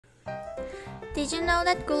Did you know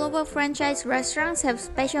that global franchise restaurants have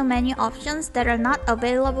special menu options that are not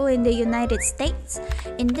available in the United States?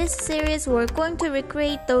 In this series, we're going to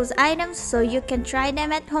recreate those items so you can try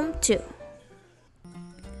them at home too.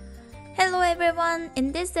 Hello everyone!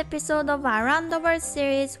 In this episode of our Around the World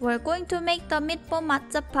series, we're going to make the meatball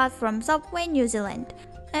Mozza pot from Subway, New Zealand.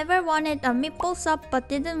 Ever wanted a meatball sub but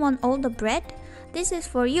didn't want all the bread? This is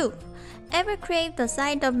for you! Ever craved a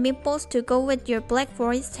side of meatballs to go with your Black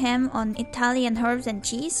Forest ham on Italian herbs and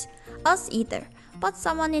cheese? Us either, but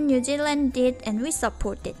someone in New Zealand did and we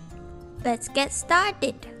support it. Let's get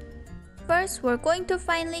started! First, we're going to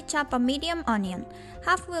finely chop a medium onion.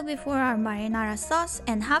 Half will be for our marinara sauce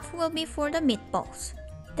and half will be for the meatballs.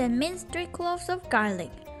 Then mince 3 cloves of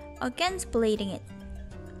garlic, again splitting it.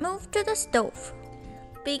 Move to the stove.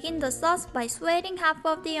 Begin the sauce by sweating half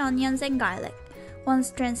of the onions and garlic.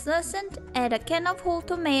 Once translucent, add a can of whole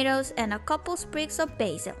tomatoes and a couple sprigs of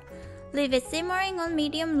basil. Leave it simmering on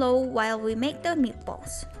medium-low while we make the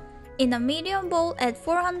meatballs. In a medium bowl, add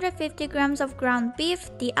 450 grams of ground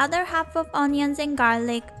beef, the other half of onions and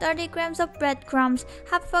garlic, 30 grams of breadcrumbs,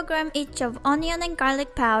 half a gram each of onion and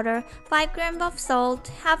garlic powder, 5 grams of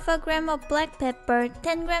salt, half a gram of black pepper,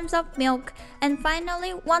 10 grams of milk, and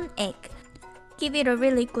finally 1 egg. Give it a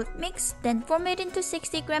really good mix, then form it into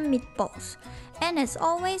 60-gram meatballs. And as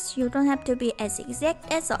always, you don't have to be as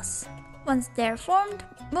exact as us. Once they're formed,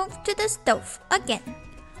 move to the stove again.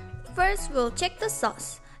 First, we'll check the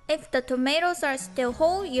sauce. If the tomatoes are still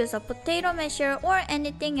whole, use a potato masher or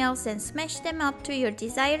anything else and smash them up to your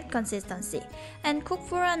desired consistency. And cook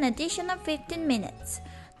for an additional 15 minutes.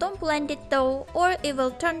 Don't blend it though, or it will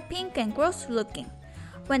turn pink and gross looking.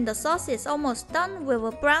 When the sauce is almost done, we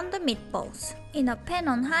will brown the meatballs. In a pan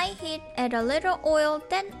on high heat, add a little oil,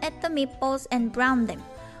 then add the meatballs and brown them.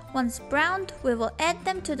 Once browned, we will add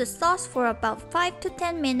them to the sauce for about 5 to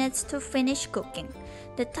 10 minutes to finish cooking.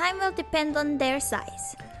 The time will depend on their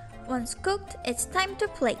size. Once cooked, it's time to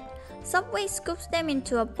plate. Subway scoops them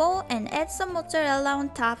into a bowl and adds some mozzarella on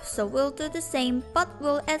top, so we'll do the same, but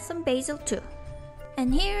we'll add some basil too.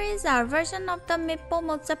 And here is our version of the meatball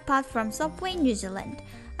Mozza pot from Subway, New Zealand.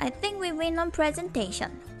 I think we win on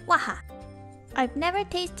presentation. Waha! I've never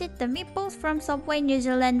tasted the meatballs from Subway, New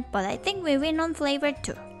Zealand, but I think we win on flavor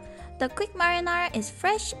too. The quick marinara is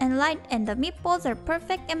fresh and light and the meatballs are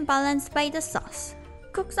perfect and balanced by the sauce.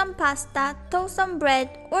 Cook some pasta, toast some bread,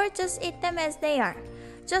 or just eat them as they are.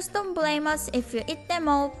 Just don't blame us if you eat them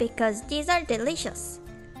all because these are delicious.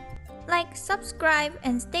 Like, subscribe,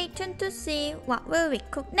 and stay tuned to see what will we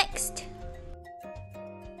cook next.